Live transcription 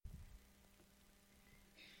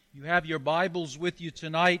You have your Bibles with you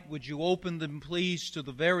tonight. Would you open them, please, to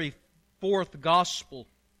the very fourth Gospel,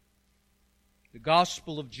 the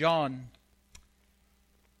Gospel of John.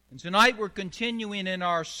 And tonight we're continuing in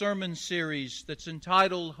our sermon series that's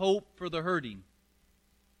entitled Hope for the Hurting.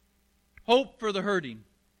 Hope for the hurting.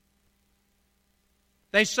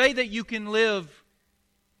 They say that you can live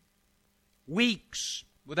weeks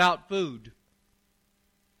without food,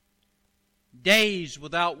 days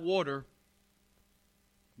without water,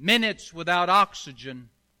 minutes without oxygen,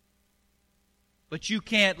 but you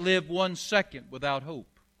can't live 1 second without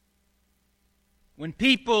hope. When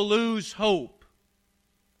people lose hope,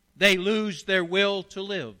 they lose their will to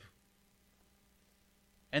live,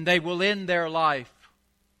 and they will end their life.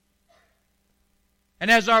 And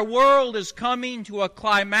as our world is coming to a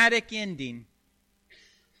climatic ending,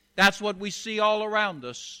 that's what we see all around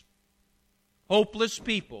us. Hopeless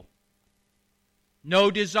people, no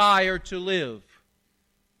desire to live,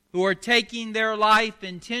 who are taking their life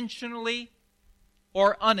intentionally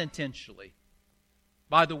or unintentionally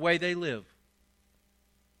by the way they live.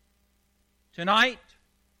 Tonight,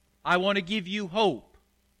 I want to give you hope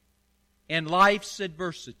in life's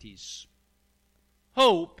adversities.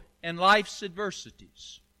 Hope in life's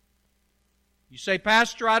adversities. You say,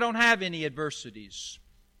 Pastor, I don't have any adversities.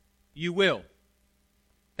 You will.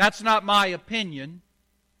 That's not my opinion.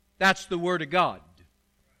 That's the Word of God.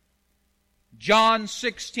 John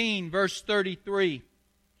 16, verse 33,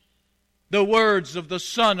 the words of the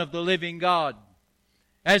Son of the living God,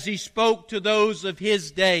 as He spoke to those of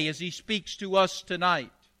His day, as He speaks to us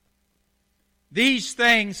tonight. These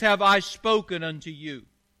things have I spoken unto you,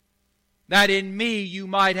 that in me you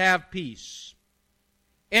might have peace.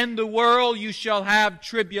 In the world you shall have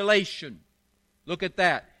tribulation. Look at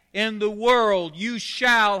that. In the world you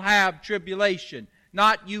shall have tribulation.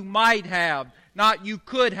 Not you might have, not you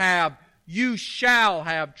could have. You shall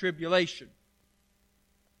have tribulation.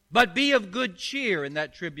 But be of good cheer in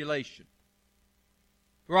that tribulation,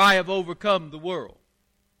 for I have overcome the world.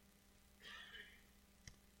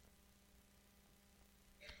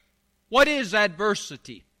 What is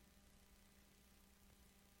adversity?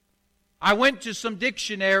 I went to some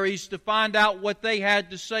dictionaries to find out what they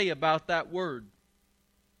had to say about that word.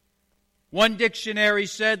 One dictionary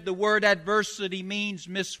said the word adversity means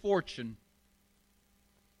misfortune.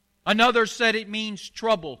 Another said it means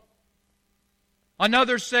trouble.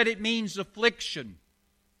 Another said it means affliction.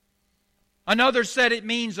 Another said it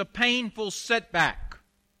means a painful setback.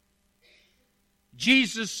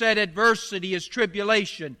 Jesus said adversity is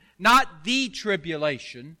tribulation, not the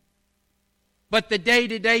tribulation, but the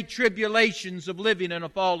day-to-day tribulations of living in a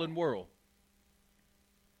fallen world.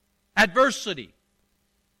 Adversity.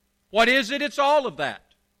 What is it? It's all of that.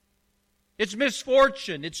 It's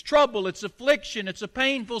misfortune, it's trouble, it's affliction, it's a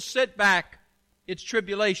painful setback, it's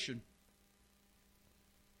tribulation.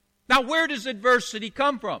 Now, where does adversity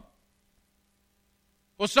come from?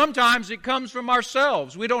 Well, sometimes it comes from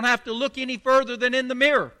ourselves. We don't have to look any further than in the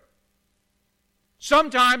mirror.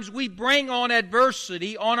 Sometimes we bring on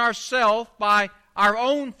adversity on ourselves by our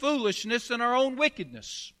own foolishness and our own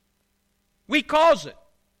wickedness. We cause it.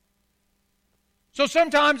 So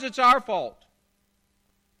sometimes it's our fault.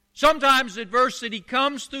 Sometimes adversity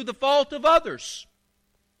comes through the fault of others.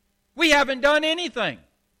 We haven't done anything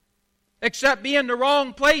except be in the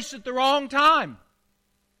wrong place at the wrong time.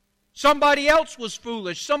 Somebody else was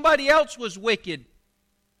foolish. Somebody else was wicked.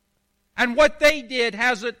 And what they did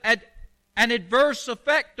has an adverse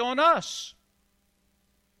effect on us.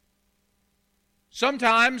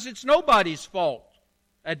 Sometimes it's nobody's fault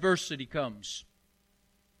adversity comes.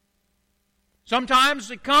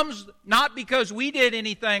 Sometimes it comes not because we did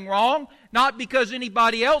anything wrong, not because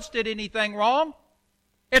anybody else did anything wrong.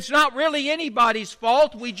 It's not really anybody's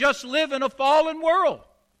fault. We just live in a fallen world.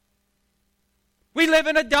 We live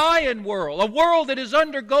in a dying world, a world that is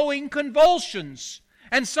undergoing convulsions.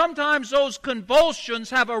 And sometimes those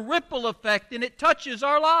convulsions have a ripple effect and it touches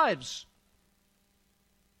our lives.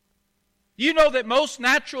 You know that most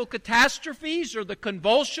natural catastrophes are the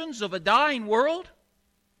convulsions of a dying world?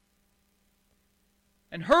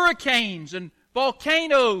 And hurricanes and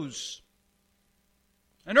volcanoes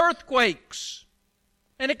and earthquakes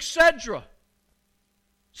and etc.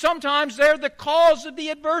 Sometimes they're the cause of the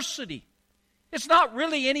adversity. It's not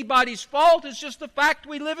really anybody's fault. It's just the fact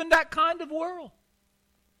we live in that kind of world.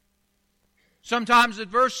 Sometimes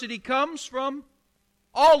adversity comes from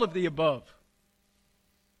all of the above.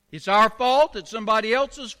 It's our fault, it's somebody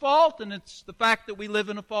else's fault, and it's the fact that we live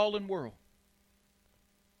in a fallen world.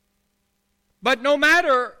 But no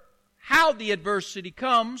matter how the adversity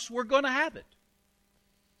comes, we're going to have it.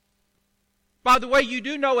 By the way, you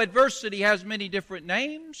do know adversity has many different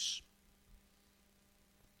names.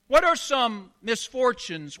 What are some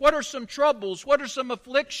misfortunes? What are some troubles? What are some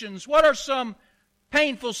afflictions? What are some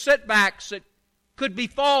painful setbacks that could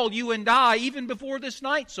befall you and I even before this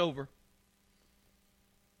night's over?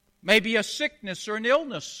 Maybe a sickness or an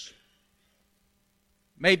illness.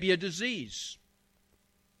 Maybe a disease.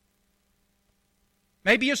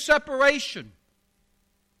 Maybe a separation.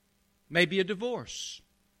 Maybe a divorce.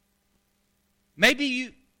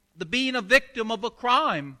 Maybe the being a victim of a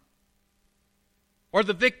crime or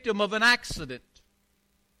the victim of an accident.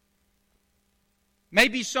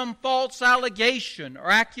 Maybe some false allegation or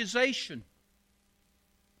accusation.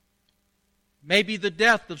 Maybe the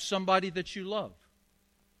death of somebody that you love.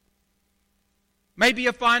 Maybe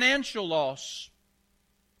a financial loss.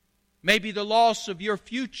 Maybe the loss of your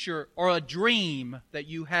future or a dream that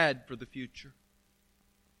you had for the future.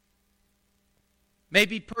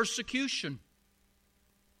 Maybe persecution.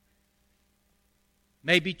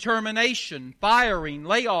 Maybe termination, firing,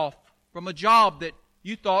 layoff from a job that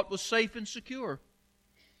you thought was safe and secure.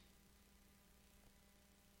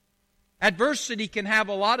 Adversity can have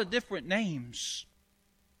a lot of different names.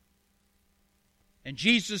 And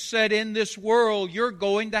Jesus said, in this world, you're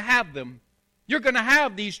going to have them. You're going to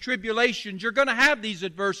have these tribulations. You're going to have these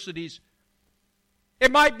adversities.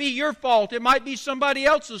 It might be your fault. It might be somebody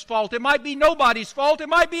else's fault. It might be nobody's fault. It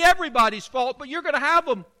might be everybody's fault, but you're going to have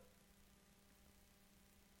them.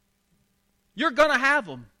 You're going to have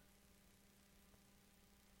them.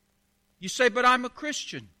 You say, but I'm a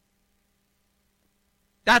Christian.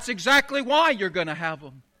 That's exactly why you're going to have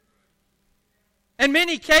them. In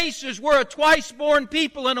many cases, we're a twice-born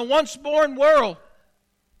people in a once-born world.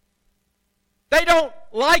 They don't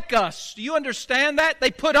like us. Do you understand that?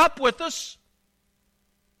 They put up with us,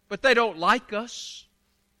 but they don't like us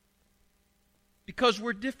because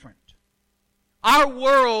we're different. Our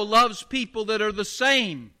world loves people that are the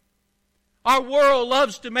same. Our world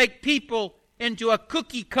loves to make people into a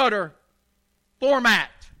cookie-cutter format.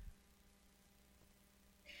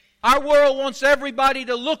 Our world wants everybody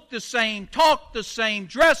to look the same, talk the same,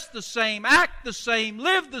 dress the same, act the same,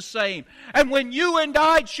 live the same. And when you and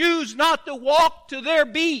I choose not to walk to their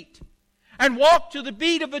beat and walk to the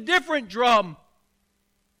beat of a different drum,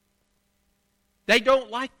 they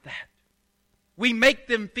don't like that. We make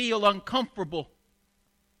them feel uncomfortable.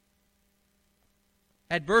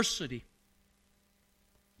 Adversity.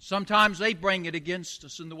 Sometimes they bring it against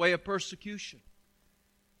us in the way of persecution.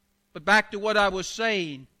 But back to what I was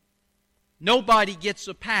saying, nobody gets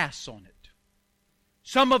a pass on it.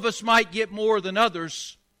 Some of us might get more than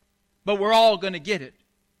others, but we're all going to get it.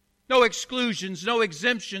 No exclusions, no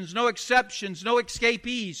exemptions, no exceptions, no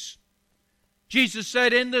escapees. Jesus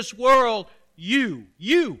said, in this world, you,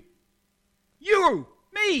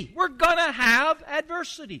 me, we're going to have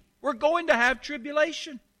adversity. We're going to have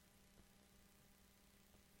tribulation.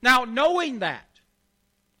 Now, knowing that,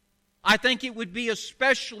 I think it would be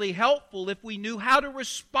especially helpful if we knew how to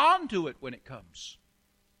respond to it when it comes.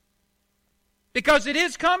 Because it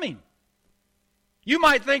is coming. You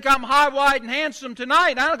might think I'm high, wide, and handsome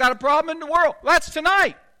tonight. I don't got a problem in the world. That's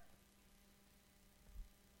tonight.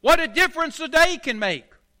 What a difference a day can make.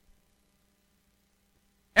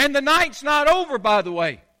 And the night's not over, by the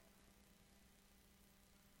way.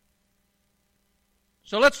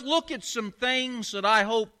 So let's look at some things that I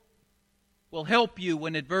hope will help you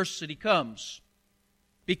when adversity comes.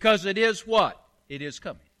 Because it is what? It is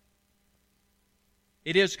coming.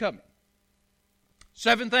 It is coming.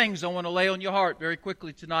 7 things I want to lay on your heart very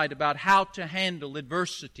quickly tonight about how to handle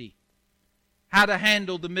adversity. How to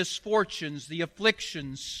handle the misfortunes, the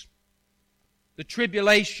afflictions, the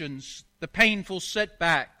tribulations, the painful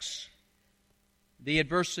setbacks, the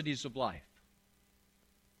adversities of life.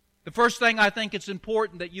 The first thing I think it's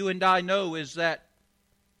important that you and I know is that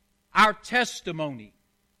our testimony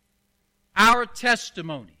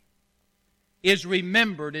is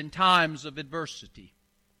remembered in times of adversity.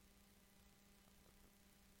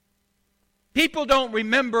 People don't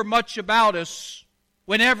remember much about us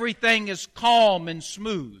when everything is calm and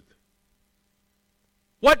smooth.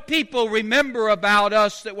 What people remember about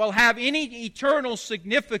us that will have any eternal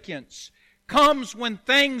significance comes when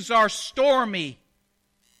things are stormy,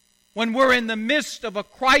 when we're in the midst of a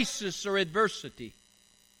crisis or adversity.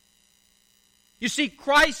 You see,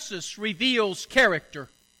 crisis reveals character.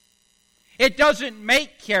 It doesn't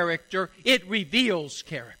make character, it reveals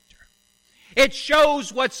character. It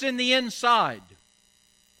shows what's in the inside.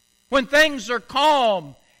 When things are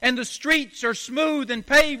calm and the streets are smooth and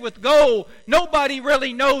paved with gold, nobody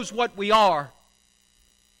really knows what we are.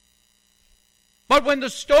 But when the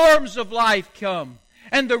storms of life come,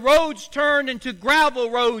 and the roads turn into gravel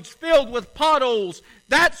roads filled with potholes,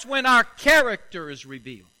 that's when our character is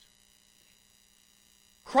revealed.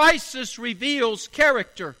 Crisis reveals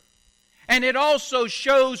character, and it also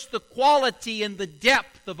shows the quality and the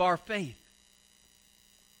depth of our faith.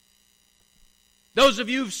 Those of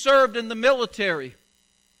you who've served in the military,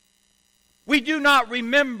 we do not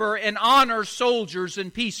remember and honor soldiers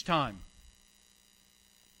in peacetime.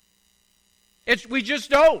 We just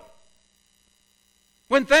don't.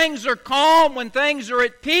 When things are calm, when things are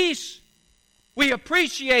at peace, we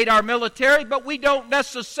appreciate our military, but we don't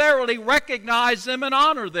necessarily recognize them and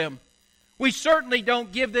honor them. We certainly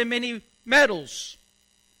don't give them any medals.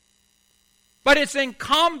 But it's in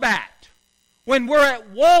combat, when we're at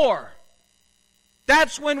war,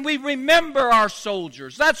 that's when we remember our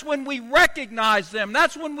soldiers. That's when we recognize them.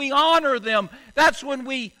 That's when we honor them. That's when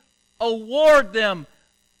we award them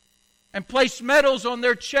and place medals on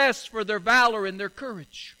their chests for their valor and their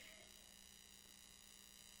courage.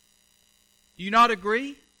 Do you not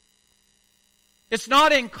agree? It's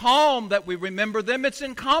not in calm that we remember them, it's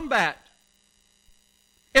in combat.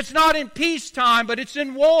 It's not in peacetime, but it's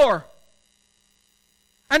in war.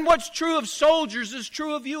 And what's true of soldiers is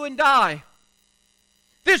true of you and I.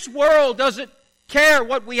 This world doesn't care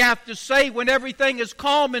what we have to say when everything is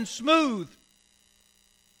calm and smooth.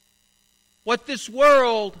 What this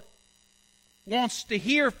world wants to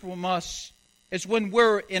hear from us is when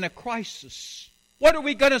we're in a crisis. What are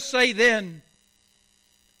we going to say then?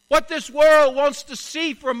 What this world wants to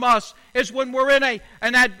see from us is when we're in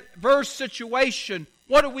an adverse situation.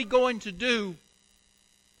 What are we going to do?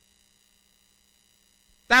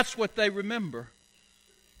 That's what they remember.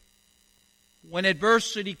 When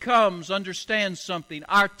adversity comes, understand something.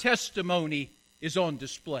 Our testimony is on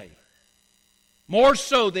display. More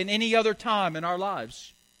so than any other time in our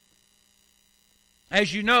lives.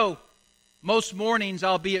 As you know, most mornings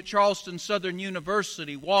I'll be at Charleston Southern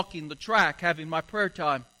University walking the track, having my prayer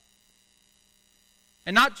time.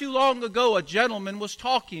 And not too long ago, a gentleman was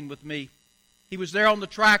talking with me. He was there on the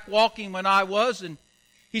track walking when I was, and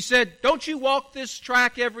he said, "Don't you walk this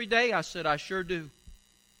track every day?" I said, "I sure do."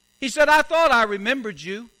 He said, "I thought I remembered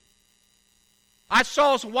you. I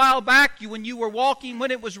saw us a while back when you were walking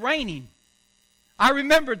when it was raining. I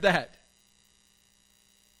remembered that."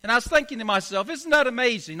 And I was thinking to myself, isn't that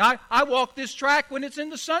amazing? I walk this track when it's in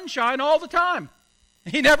the sunshine all the time.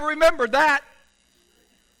 He never remembered that.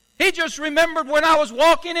 He just remembered when I was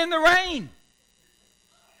walking in the rain.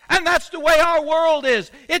 And that's the way our world is.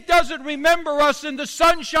 It doesn't remember us in the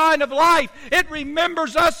sunshine of life. It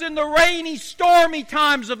remembers us in the rainy, stormy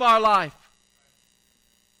times of our life.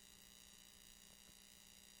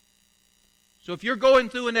 So if you're going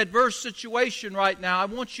through an adverse situation right now, I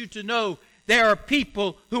want you to know there are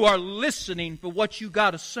people who are listening for what you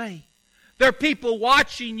got to say. There are people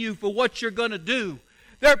watching you for what you're going to do.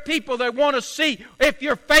 There are people that want to see if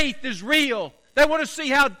your faith is real. They want to see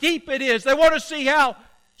how deep it is. They want to see how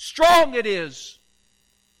strong it is.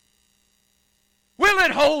 Will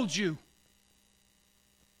it hold you?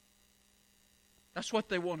 That's what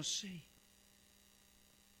they want to see.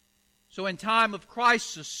 So in time of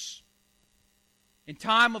crisis,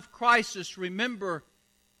 remember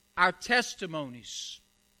our testimonies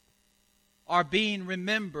are being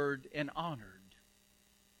remembered and honored.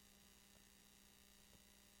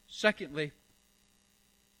 Secondly,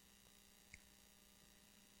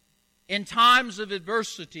 in times of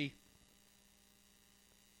adversity,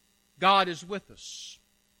 God is with us.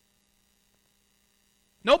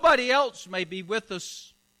 Nobody else may be with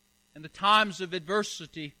us in the times of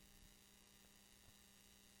adversity,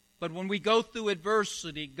 but when we go through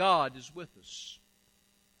adversity, God is with us.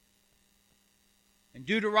 In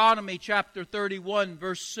Deuteronomy chapter 31,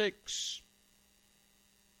 verse 6,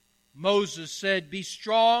 Moses said, "Be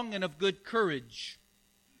strong and of good courage.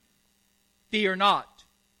 Fear not.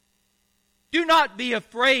 Do not be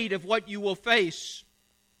afraid of what you will face.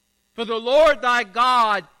 For the Lord thy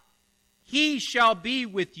God, He shall be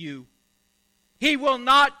with you. He will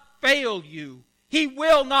not fail you. He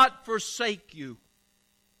will not forsake you."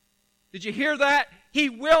 Did you hear that? He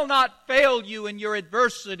will not fail you in your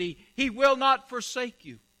adversity. He will not forsake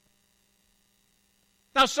you.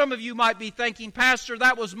 Now some of you might be thinking, "Pastor,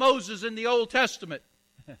 that was Moses in the Old Testament."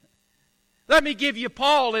 Let me give you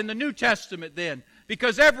Paul in the New Testament then.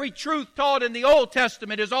 Because every truth taught in the Old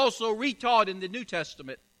Testament is also retaught in the New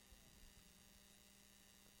Testament.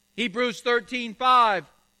 Hebrews 13:5,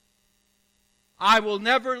 "I will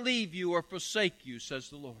never leave you or forsake you," says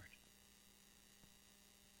the Lord.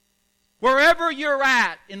 Wherever you're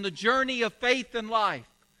at in the journey of faith and life,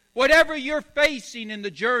 whatever you're facing in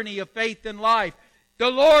the journey of faith and life, The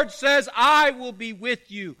Lord says, I will be with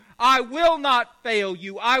you. I will not fail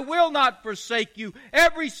you. I will not forsake you.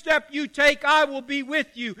 Every step you take, I will be with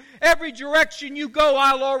you. Every direction you go,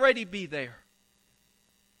 I'll already be there.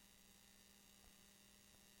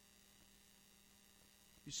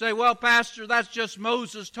 You say, well, Pastor, that's just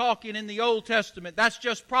Moses talking in the Old Testament. That's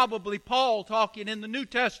just probably Paul talking in the New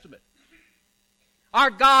Testament. Our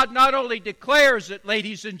God not only declares it,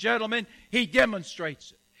 ladies and gentlemen, He demonstrates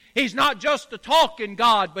it. He's not just a talking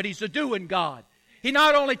God, but He's a doing God. He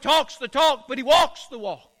not only talks the talk, but He walks the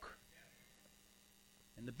walk.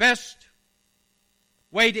 And the best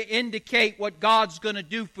way to indicate what God's going to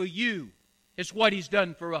do for you is what He's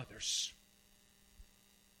done for others.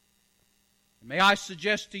 May I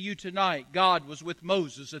suggest to you tonight, God was with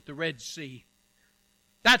Moses at the Red Sea.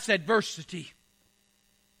 That's adversity.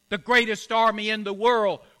 The greatest army in the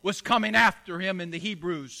world was coming after him in the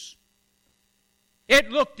Hebrews. It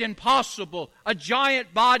looked impossible. A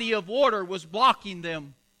giant body of water was blocking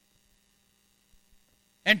them.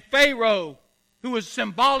 And Pharaoh, who was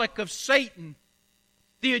symbolic of Satan,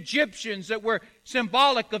 the Egyptians that were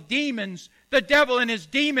symbolic of demons, the devil and his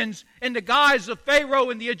demons in the guise of Pharaoh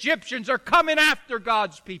and the Egyptians are coming after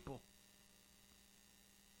God's people.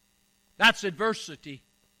 That's adversity.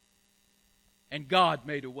 And God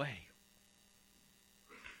made a way.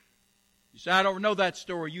 You say, I don't know that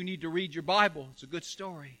story. You need to read your Bible. It's a good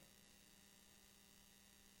story.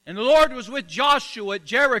 And the Lord was with Joshua at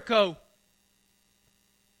Jericho.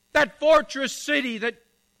 That fortress city that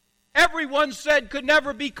everyone said could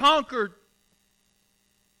never be conquered.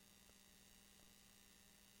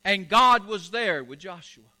 And God was there with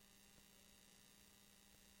Joshua.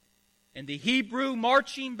 And the Hebrew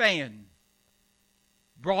marching band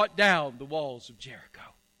brought down the walls of Jericho.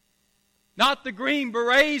 Not the Green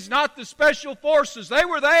Berets, not the Special Forces. They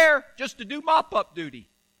were there just to do mop-up duty.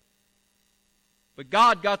 But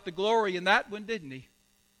God got the glory in that one, didn't He?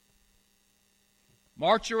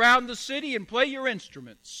 March around the city and play your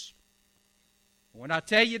instruments. When I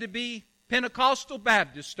tell you to be Pentecostal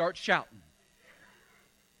Baptist, start shouting.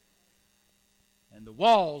 And the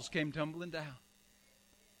walls came tumbling down.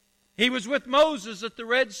 He was with Moses at the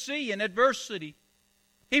Red Sea in adversity.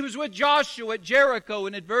 He was with Joshua at Jericho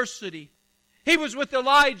in adversity. He was with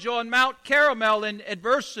Elijah on Mount Carmel in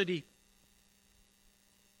adversity.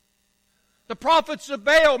 The prophets of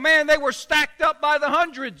Baal, man, they were stacked up by the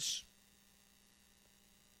hundreds.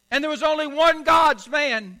 And there was only one God's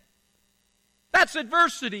man. That's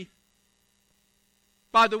adversity.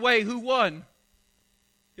 By the way, who won?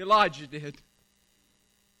 Elijah did.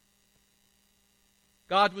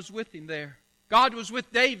 God was with him there. God was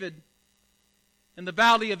with David in the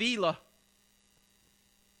valley of Elah.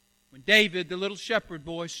 When David, the little shepherd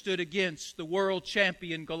boy, stood against the world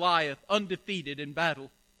champion Goliath, undefeated in battle.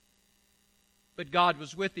 But God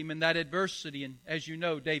was with him in that adversity, and as you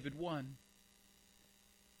know, David won.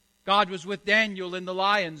 God was with Daniel in the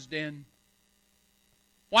lion's den.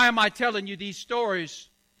 Why am I telling you these stories?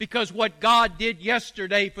 Because what God did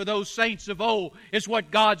yesterday for those saints of old is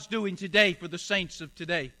what God's doing today for the saints of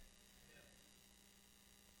today.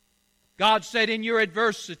 God said, in your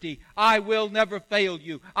adversity, I will never fail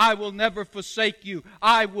you. I will never forsake you.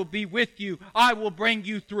 I will be with you. I will bring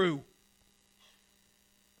you through.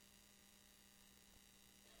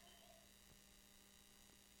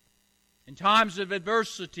 In times of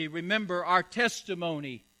adversity, remember our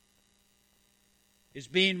testimony is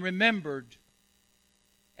being remembered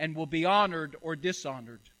and will be honored or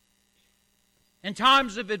dishonored. In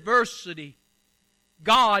times of adversity,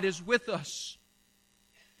 God is with us.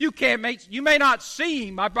 You may not see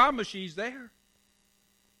Him. I promise you He's there.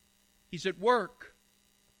 He's at work.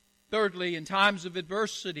 Thirdly, in times of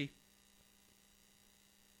adversity,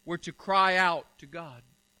 we're to cry out to God.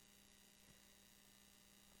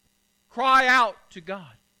 Cry out to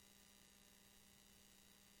God.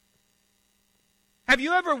 Have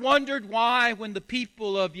you ever wondered why, when the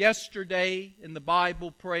people of yesterday in the Bible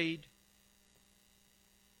prayed,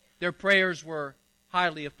 their prayers were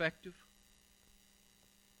highly effective?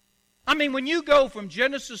 I mean, when you go from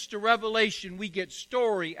Genesis to Revelation, we get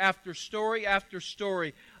story after story after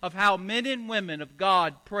story of how men and women of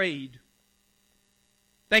God prayed.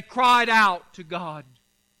 They cried out to God.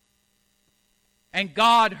 And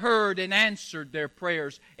God heard and answered their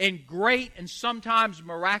prayers in great and sometimes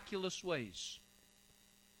miraculous ways.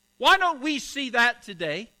 Why don't we see that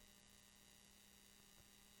today?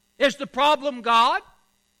 Is the problem God?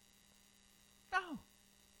 No.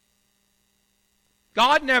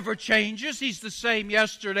 God never changes. He's the same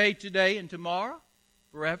yesterday, today, and tomorrow,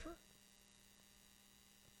 forever.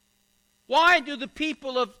 Why do the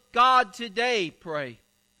people of God today pray?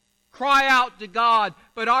 cry out to God,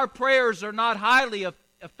 but our prayers are not highly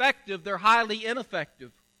effective, they're highly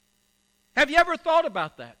ineffective. Have you ever thought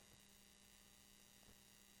about that?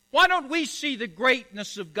 Why don't we see the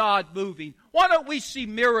greatness of God moving? Why don't we see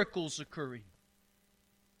miracles occurring?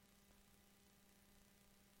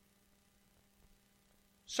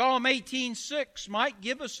 Psalm 18:6 might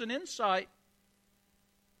give us an insight.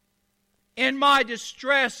 In my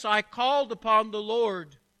distress I called upon the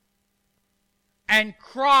Lord and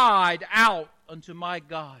cried out unto my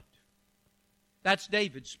God. That's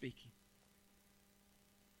David speaking.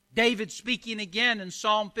 David speaking again in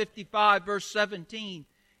Psalm 55 verse 17.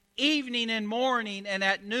 Evening and morning and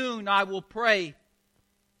at noon I will pray,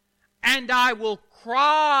 and I will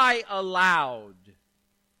cry aloud,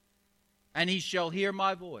 and he shall hear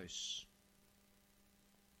my voice.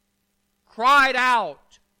 Cried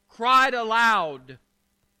out, cried aloud.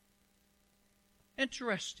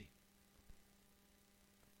 Interesting.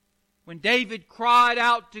 When David cried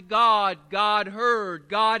out to God, God heard,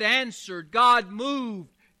 God answered, God moved,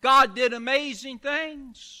 God did amazing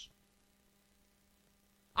things.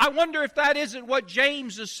 I wonder if that isn't what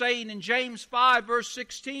James is saying in James 5 verse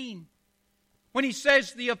 16. When he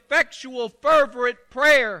says, the effectual fervent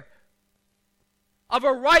prayer of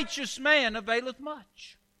a righteous man availeth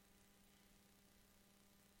much.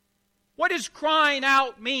 What does crying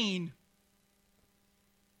out mean?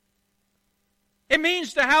 It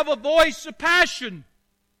means to have a voice of passion.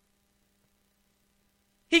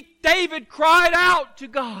 David cried out to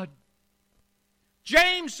God.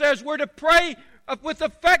 James says we're to pray with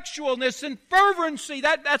effectualness and fervency.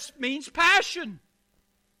 That means passion.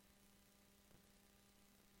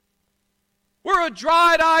 We're a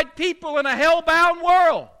dried-eyed people in a hell-bound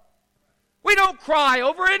world. We don't cry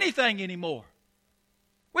over anything anymore.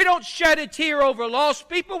 We don't shed a tear over lost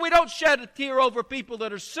people. We don't shed a tear over people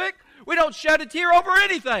that are sick. We don't shed a tear over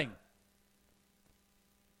anything.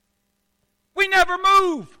 We never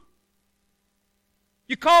move.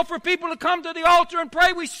 You call for people to come to the altar and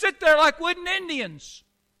pray, we sit there like wooden Indians.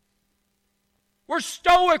 We're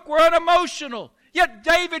stoic, we're unemotional. Yet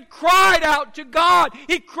David cried out to God.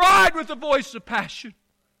 He cried with a voice of passion.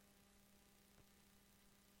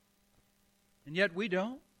 And yet we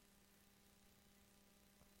don't.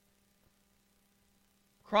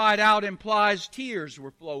 Cried out implies tears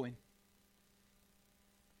were flowing.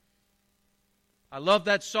 I love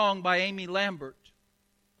that song by Amy Lambert.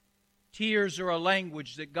 Tears are a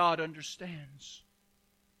language that God understands.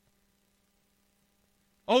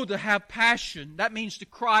 Oh, to have passion, that means to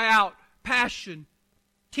cry out. Passion,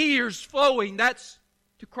 tears flowing, that's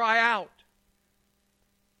to cry out.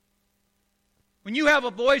 When you have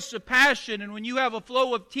a voice of passion and when you have a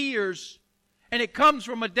flow of tears and it comes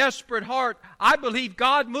from a desperate heart, I believe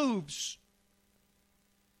God moves.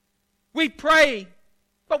 We pray,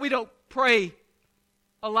 but we don't pray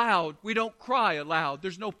aloud. We don't cry aloud.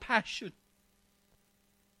 There's no passion.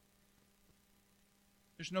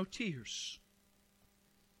 There's no tears.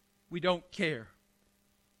 We don't care.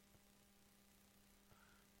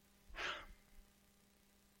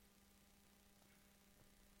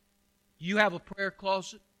 You have a prayer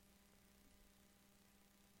closet?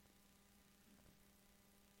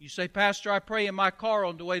 You say, Pastor, I pray in my car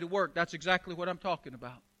on the way to work. That's exactly what I'm talking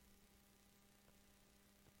about.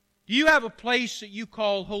 Do you have a place that you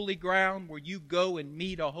call holy ground where you go and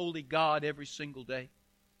meet a holy God every single day?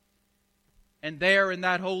 And there in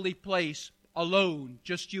that holy place, alone,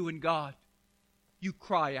 just you and God, you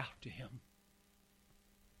cry out to Him.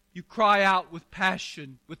 You cry out with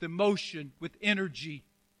passion, with emotion, with energy.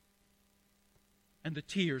 And the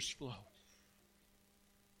tears flow.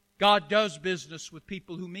 God does business with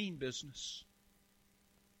people who mean business.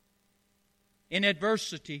 In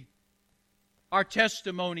adversity, our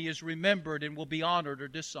testimony is remembered and will be honored or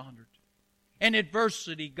dishonored. In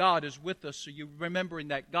adversity, God is with us. So you're remembering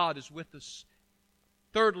that God is with us.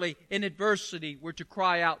 Thirdly, in adversity, we're to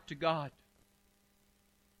cry out to God.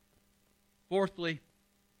 Fourthly,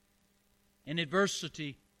 in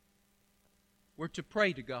adversity, we're to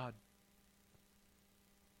pray to God.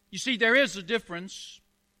 You see, there is a difference.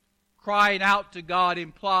 Crying out to God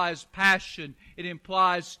implies passion. It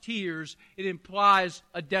implies tears. It implies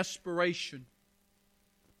a desperation.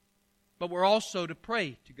 But we're also to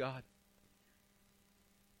pray to God.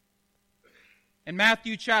 In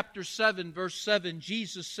Matthew chapter 7, verse 7,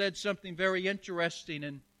 Jesus said something very interesting,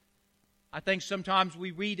 and I think sometimes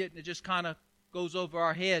we read it and it just kind of goes over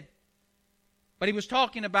our head. But He was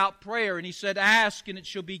talking about prayer, and He said, ask and it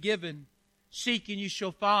shall be given. Seek and you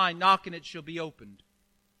shall find. Knock and it shall be opened.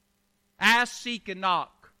 Ask, seek, and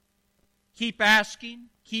knock. Keep asking,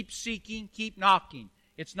 keep seeking, keep knocking.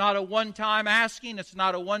 It's not a one-time asking. It's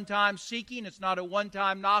not a one-time seeking. It's not a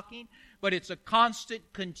one-time knocking. But it's a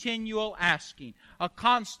constant, continual asking. A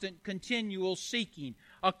constant, continual seeking.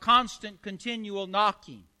 A constant, continual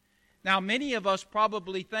knocking. Now, many of us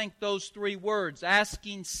probably think those three words,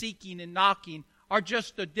 asking, seeking, and knocking, are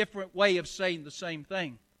just a different way of saying the same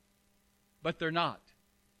thing. But they're not.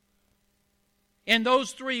 In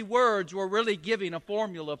those three words, we're really giving a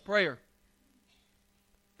formula of prayer.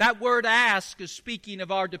 That word ask is speaking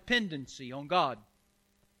of our dependency on God.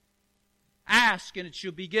 Ask and it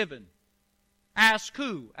shall be given. Ask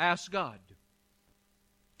who? Ask God.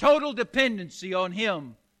 Total dependency on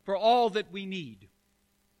Him for all that we need.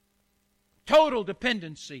 Total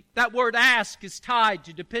dependency. That word ask is tied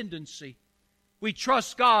to dependency. We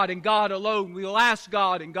trust God and God alone. We will ask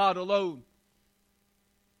God and God alone.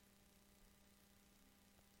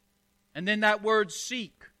 And then that word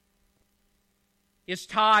seek is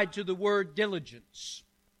tied to the word diligence.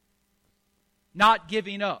 Not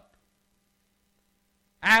giving up.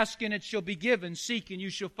 Ask and it shall be given. Seek and you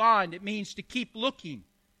shall find. It means to keep looking.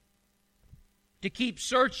 To keep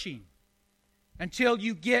searching until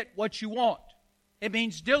you get what you want. It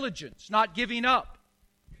means diligence, not giving up.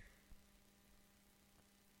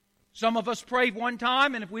 Some of us pray one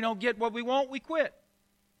time, and if we don't get what we want, we quit.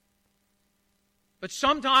 But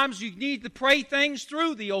sometimes you need to pray things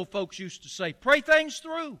through, the old folks used to say. Pray things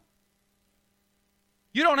through.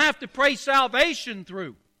 You don't have to pray salvation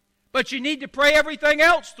through, but you need to pray everything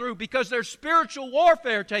else through because there's spiritual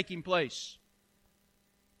warfare taking place.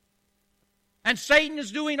 And Satan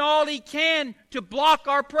is doing all he can to block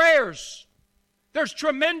our prayers. There's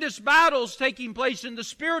tremendous battles taking place in the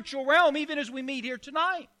spiritual realm, even as we meet here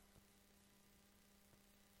tonight.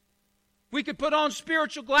 If we could put on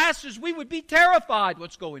spiritual glasses, we would be terrified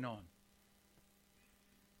what's going on.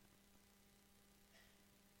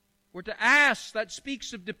 We're to ask, that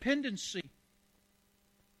speaks of dependency.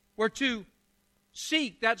 We're to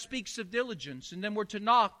seek, that speaks of diligence. And then we're to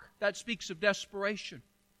knock, that speaks of desperation.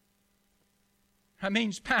 That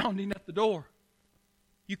means pounding at the door.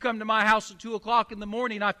 You come to my house at 2 o'clock in the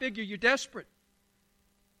morning, I figure you're desperate.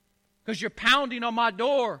 Because you're pounding on my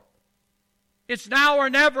door. It's now or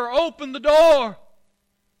never. Open the door.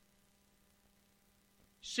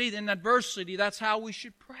 See, in adversity, that's how we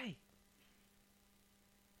should pray.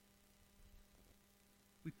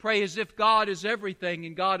 We pray as if God is everything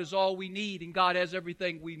and God is all we need and God has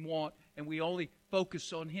everything we want and we only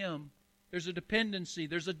focus on Him. There's a dependency.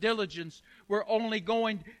 There's a diligence. We're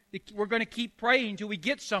going to keep praying till we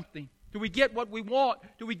get something. Till we get what we want.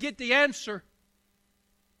 Till we get the answer.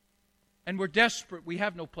 And we're desperate. We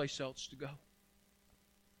have no place else to go.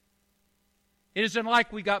 It isn't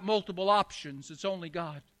like we got multiple options. It's only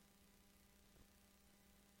God.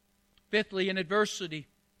 Fifthly, in adversity,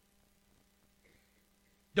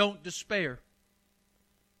 don't despair.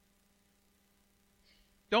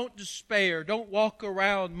 Don't despair. Don't walk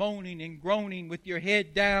around moaning and groaning with your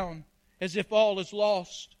head down as if all is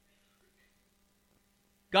lost.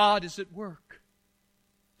 God is at work.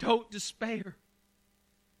 Don't despair.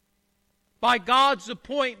 By God's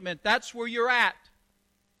appointment, that's where you're at.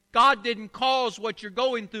 God didn't cause what you're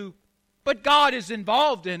going through, but God is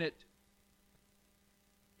involved in it.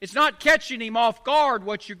 It's not catching Him off guard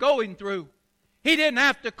what you're going through. He didn't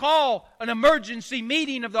have to call an emergency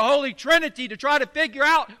meeting of the Holy Trinity to try to figure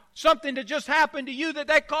out something that just happened to you that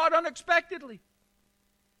they caught unexpectedly.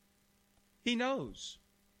 He knows.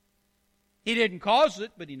 He didn't cause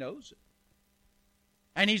it, but He knows it.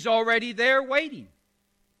 And He's already there waiting.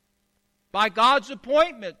 By God's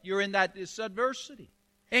appointment, you're in this adversity.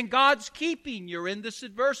 In God's keeping, you're in this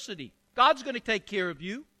adversity. God's going to take care of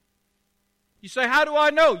you. You say, how do I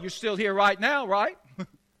know? You're still here right now, right?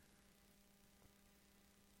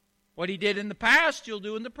 What He did in the past, He'll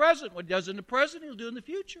do in the present. What He does in the present, He'll do in the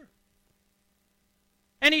future.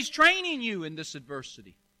 And He's training you in this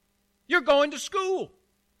adversity. You're going to school.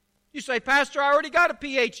 You say, Pastor, I already got a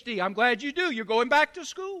PhD. I'm glad you do. You're going back to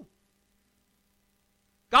school.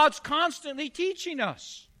 God's constantly teaching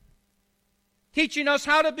us. Teaching us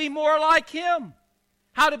how to be more like Him.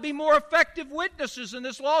 How to be more effective witnesses in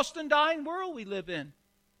this lost and dying world we live in.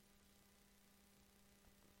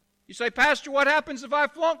 You say, Pastor, what happens if I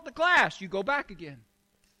flunk the class? You go back again.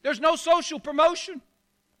 There's no social promotion.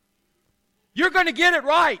 You're going to get it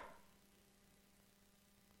right.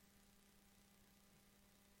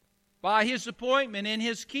 By His appointment, in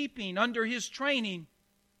His keeping, under His training,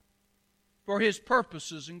 for His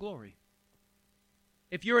purposes and glory.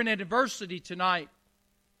 If you're in adversity tonight,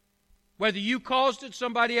 whether you caused it,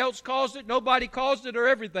 somebody else caused it, nobody caused it, or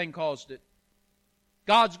everything caused it,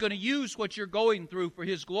 God's going to use what you're going through for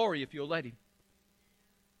His glory if you'll let Him.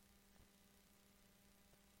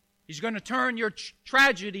 He's going to turn your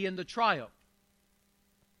tragedy into triumph.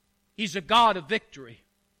 He's a God of victory.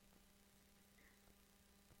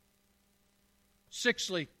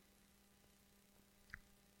 Sixthly,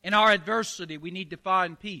 in our adversity, we need to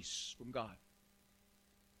find peace from God.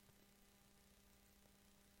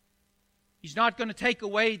 He's not going to take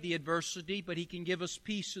away the adversity, but He can give us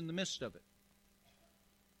peace in the midst of it.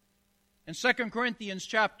 In 2 Corinthians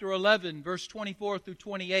chapter 11, verse 24 through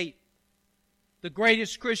 28, the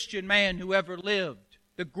greatest Christian man who ever lived,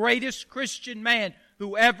 the greatest Christian man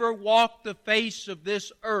who ever walked the face of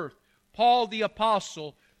this earth, Paul the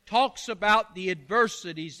Apostle, talks about the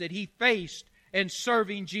adversities that he faced in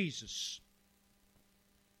serving Jesus.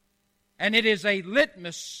 And it is a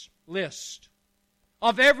litmus list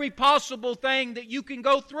of every possible thing that you can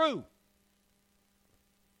go through.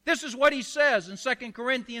 This is what he says in 2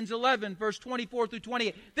 Corinthians 11, verse 24 through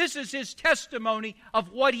 28. This is his testimony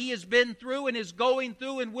of what he has been through and is going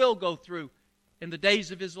through and will go through in the days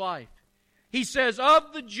of his life. He says,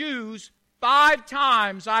 of the Jews, 5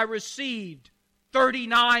 times I received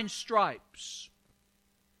 39 stripes.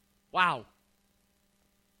 Wow.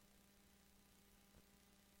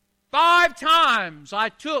 5 times I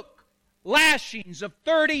took lashings of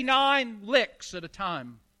 39 licks at a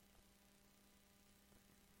time.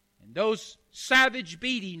 And those savage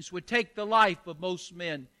beatings would take the life of most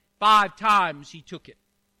men. 5 times he took it.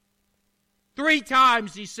 3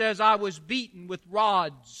 times, he says, I was beaten with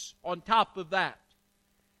rods on top of that.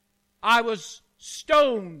 I was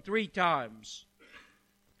stoned 3 times.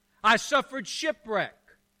 I suffered shipwreck.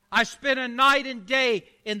 I spent a night and day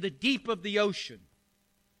in the deep of the ocean.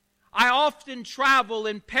 I often travel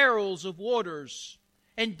in perils of waters,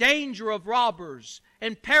 and danger of robbers,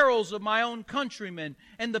 and perils of my own countrymen,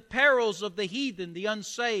 and the perils of the heathen, the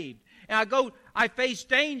unsaved. And I face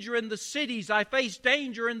danger in the cities, I face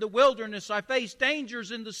danger in the wilderness, I face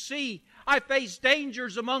dangers in the sea, I face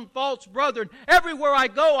dangers among false brethren. Everywhere I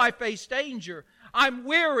go, I face danger. I'm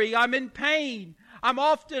weary, I'm in pain. I'm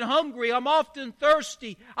often hungry, I'm often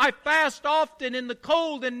thirsty. I fast often in the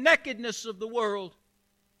cold and nakedness of the world.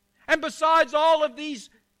 And besides all of these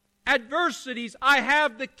adversities, I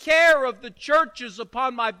have the care of the churches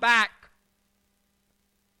upon my back.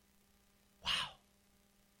 Wow.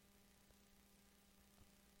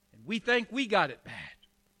 And we think we got it bad.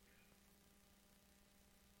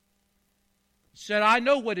 He said, I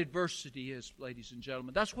know what adversity is, ladies and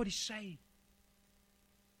gentlemen. That's what he's saying.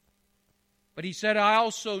 But he said, I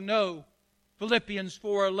also know, Philippians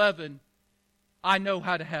 4:11, I know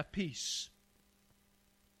how to have peace.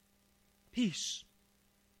 Peace.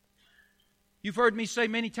 You've heard me say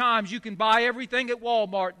many times, you can buy everything at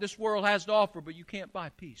Walmart this world has to offer, but you can't buy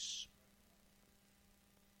peace.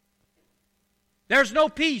 There's no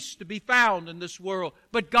peace to be found in this world,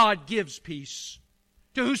 but God gives peace.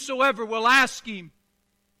 To whosoever will ask Him,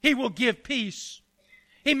 He will give peace.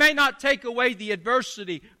 He may not take away the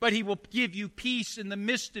adversity, but He will give you peace in the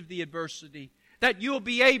midst of the adversity. That you'll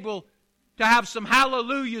be able to have some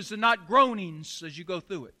hallelujahs and not groanings as you go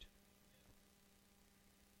through it.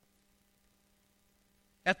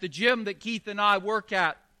 At the gym that Keith and I work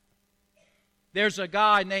at, there's a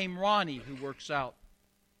guy named Ronnie who works out.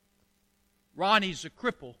 Ronnie's a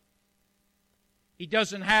cripple. He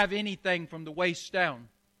doesn't have anything from the waist down.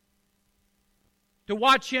 To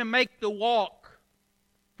watch him make the walk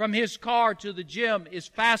from his car to the gym is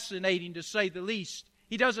fascinating, to say the least.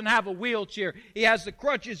 He doesn't have a wheelchair. He has the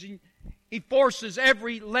crutches, and he forces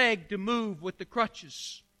every leg to move with the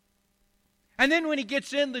crutches. And then when he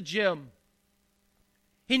gets in the gym,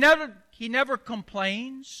 he never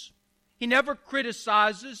complains. He never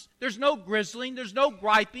criticizes. There's no grizzling. There's no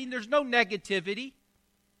griping. There's no negativity.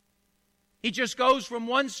 He just goes from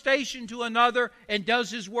one station to another and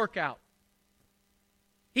does his workout.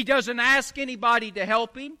 He doesn't ask anybody to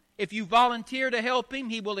help him. If you volunteer to help him,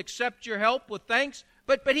 he will accept your help with thanks.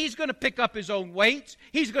 But he's going to pick up his own weights.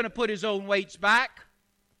 He's going to put his own weights back.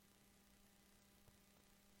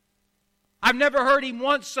 I've never heard him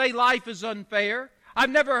once say life is unfair. I've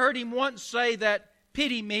never heard him once say that,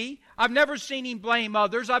 pity me. I've never seen him blame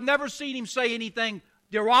others. I've never seen him say anything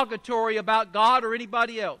derogatory about God or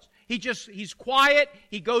anybody else. He's quiet.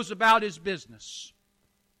 He goes about his business.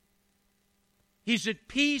 He's at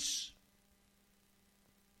peace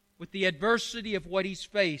with the adversity of what he's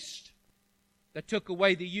faced that took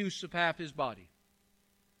away the use of half his body.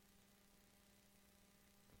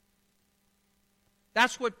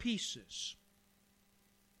 That's what peace is.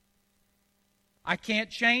 I can't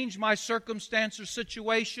change my circumstance or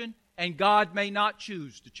situation, and God may not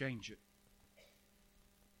choose to change it.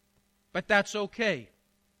 But that's okay.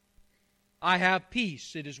 I have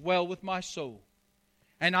peace. It is well with my soul.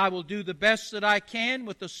 And I will do the best that I can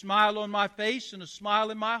with a smile on my face and a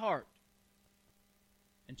smile in my heart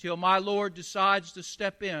until my Lord decides to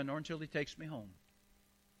step in or until He takes me home.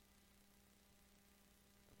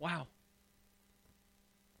 Wow.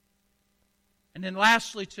 And then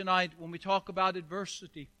lastly tonight, when we talk about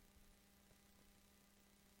adversity,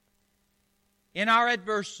 in our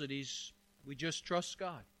adversities, we just trust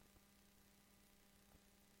God.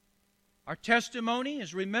 Our testimony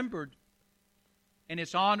is remembered, and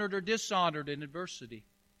it's honored or dishonored in adversity.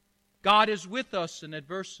 God is with us in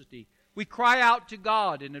adversity. We cry out to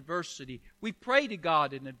God in adversity. We pray to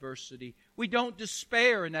God in adversity. We don't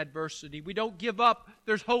despair in adversity. We don't give up.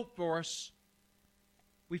 There's hope for us.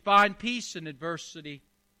 We find peace in adversity,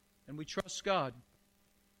 and we trust God.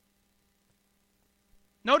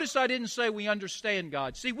 Notice I didn't say we understand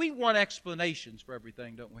God. See, we want explanations for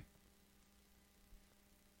everything, don't we?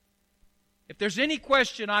 If there's any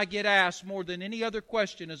question I get asked more than any other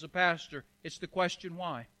question as a pastor, it's the question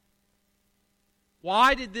why.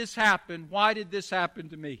 Why did this happen? Why did this happen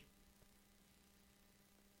to me?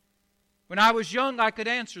 When I was young, I could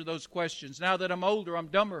answer those questions. Now that I'm older, I'm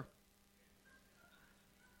dumber.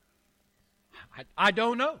 I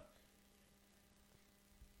don't know.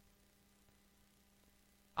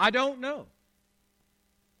 I don't know.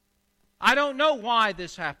 I don't know why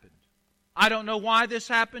this happened. I don't know why this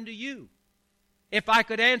happened to you. If I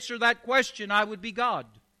could answer that question, I would be God.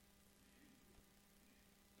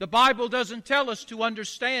 The Bible doesn't tell us to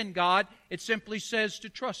understand God. It simply says to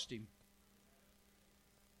trust Him.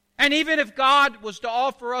 And even if God was to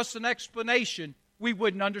offer us an explanation, we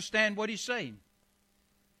wouldn't understand what He's saying.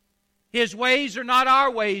 His ways are not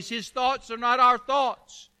our ways. His thoughts are not our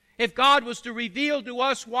thoughts. If God was to reveal to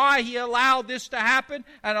us why He allowed this to happen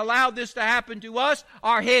and allowed this to happen to us,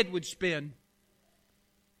 our head would spin.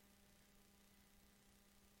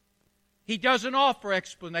 He doesn't offer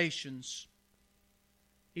explanations.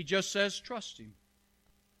 He just says, trust Him.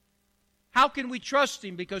 How can we trust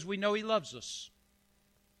Him? Because we know He loves us.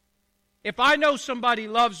 If I know somebody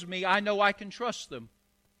loves me, I know I can trust them.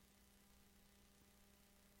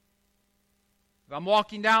 If I'm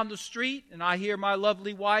walking down the street and I hear my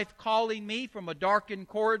lovely wife calling me from a darkened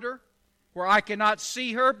corridor where I cannot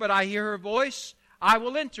see her but I hear her voice, I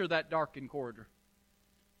will enter that darkened corridor.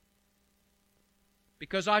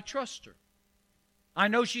 Because I trust her. I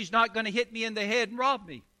know she's not going to hit me in the head and rob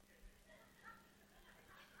me.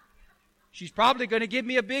 She's probably going to give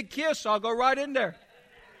me a big kiss. I'll go right in there.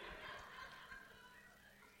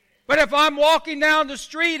 But if I'm walking down the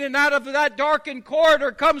street and out of that darkened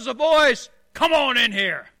corridor comes a voice, come on in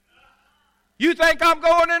here. You think I'm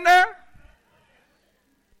going in there?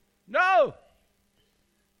 No.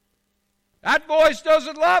 That voice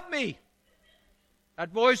doesn't love me. That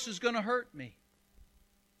voice is going to hurt me.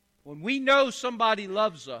 When we know somebody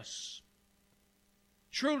loves us,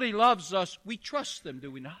 truly loves us, we trust them,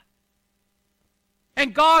 do we not?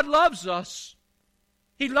 And God loves us.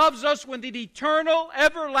 He loves us with an eternal,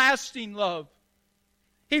 everlasting love.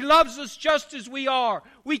 He loves us just as we are.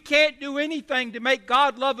 We can't do anything to make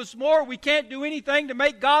God love us more. We can't do anything to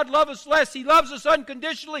make God love us less. He loves us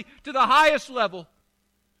unconditionally to the highest level.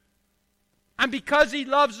 And because He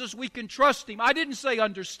loves us, we can trust Him. I didn't say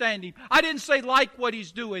understand Him. I didn't say like what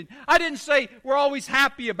He's doing. I didn't say we're always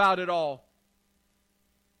happy about it all.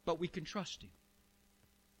 But we can trust Him.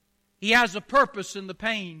 He has a purpose in the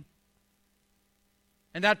pain.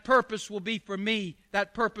 And that purpose will be for me.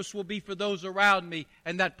 That purpose will be for those around me.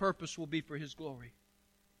 And that purpose will be for His glory.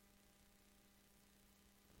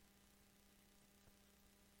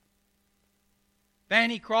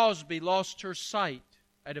 Fanny Crosby lost her sight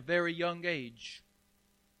at a very young age.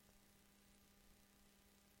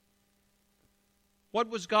 What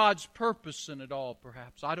was God's purpose in it all,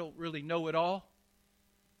 perhaps? I don't really know it all.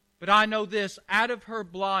 But I know this, out of her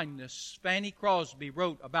blindness, Fanny Crosby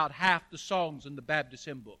wrote about half the songs in the Baptist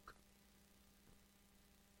hymn book.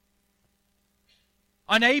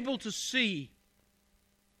 Unable to see,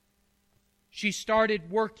 she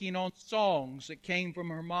started working on songs that came from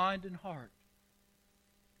her mind and heart.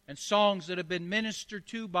 And songs that have been ministered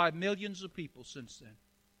to by millions of people since then.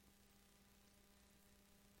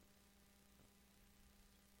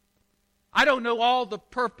 I don't know all the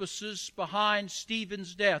purposes behind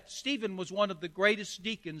Stephen's death. Stephen was one of the greatest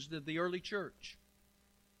deacons of the early church.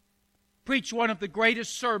 Preached one of the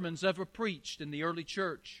greatest sermons ever preached in the early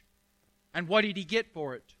church. And what did he get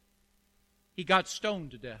for it? He got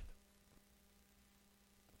stoned to death.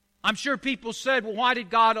 I'm sure people said, well, why did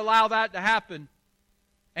God allow that to happen?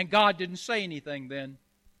 And God didn't say anything then.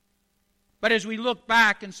 But as we look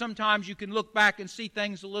back, and sometimes you can look back and see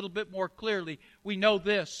things a little bit more clearly, we know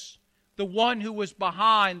this. the one who was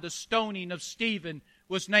behind the stoning of Stephen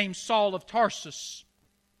was named Saul of Tarsus.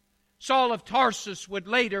 Saul of Tarsus would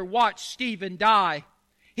later watch Stephen die.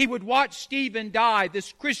 He would watch Stephen die,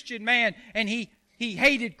 this Christian man, and he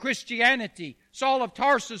hated Christianity. Saul of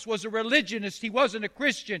Tarsus was a religionist. He wasn't a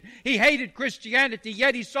Christian. He hated Christianity,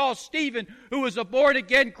 yet he saw Stephen, who was a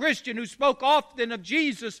born-again Christian, who spoke often of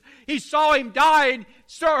Jesus. He saw him die and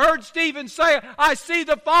heard Stephen say, "I see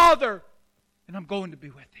the Father, and I'm going to be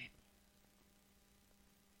with Him."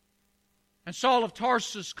 And Saul of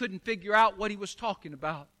Tarsus couldn't figure out what he was talking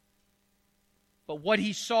about. But what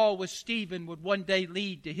he saw with Stephen would one day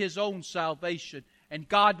lead to his own salvation. And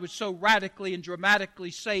God would so radically and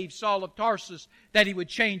dramatically save Saul of Tarsus that he would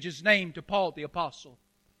change his name to Paul the Apostle.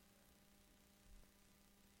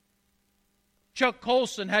 Chuck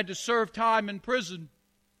Colson had to serve time in prison.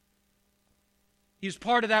 He was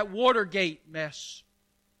part of that Watergate mess.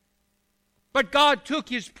 But God took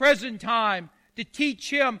his prison time to teach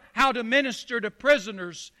him how to minister to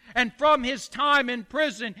prisoners. And from his time in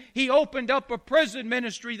prison, he opened up a prison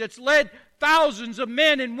ministry that's led thousands of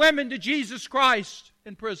men and women to Jesus Christ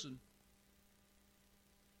in prison.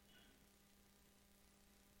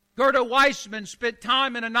 Gerda Weissman spent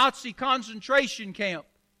time in a Nazi concentration camp,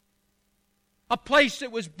 a place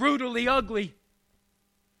that was brutally ugly.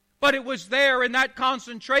 But it was there in that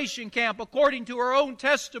concentration camp, according to her own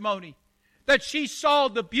testimony, that she saw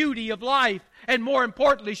the beauty of life, and more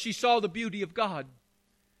importantly, she saw the beauty of God.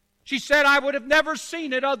 She said, "I would have never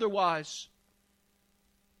seen it otherwise.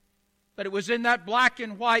 But it was in that black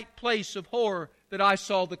and white place of horror that I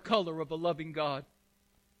saw the color of a loving God."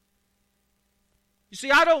 You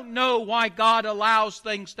see, I don't know why God allows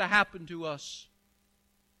things to happen to us.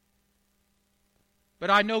 But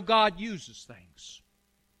I know God uses things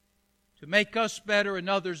to make us better and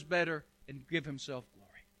others better and give Himself glory.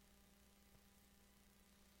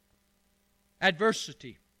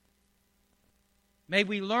 Adversity. May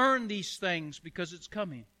we learn these things because it's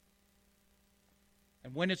coming.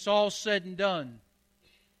 And when it's all said and done,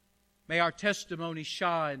 may our testimony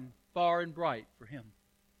shine far and bright for Him.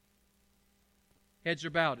 Heads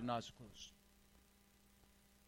are bowed and eyes are closed.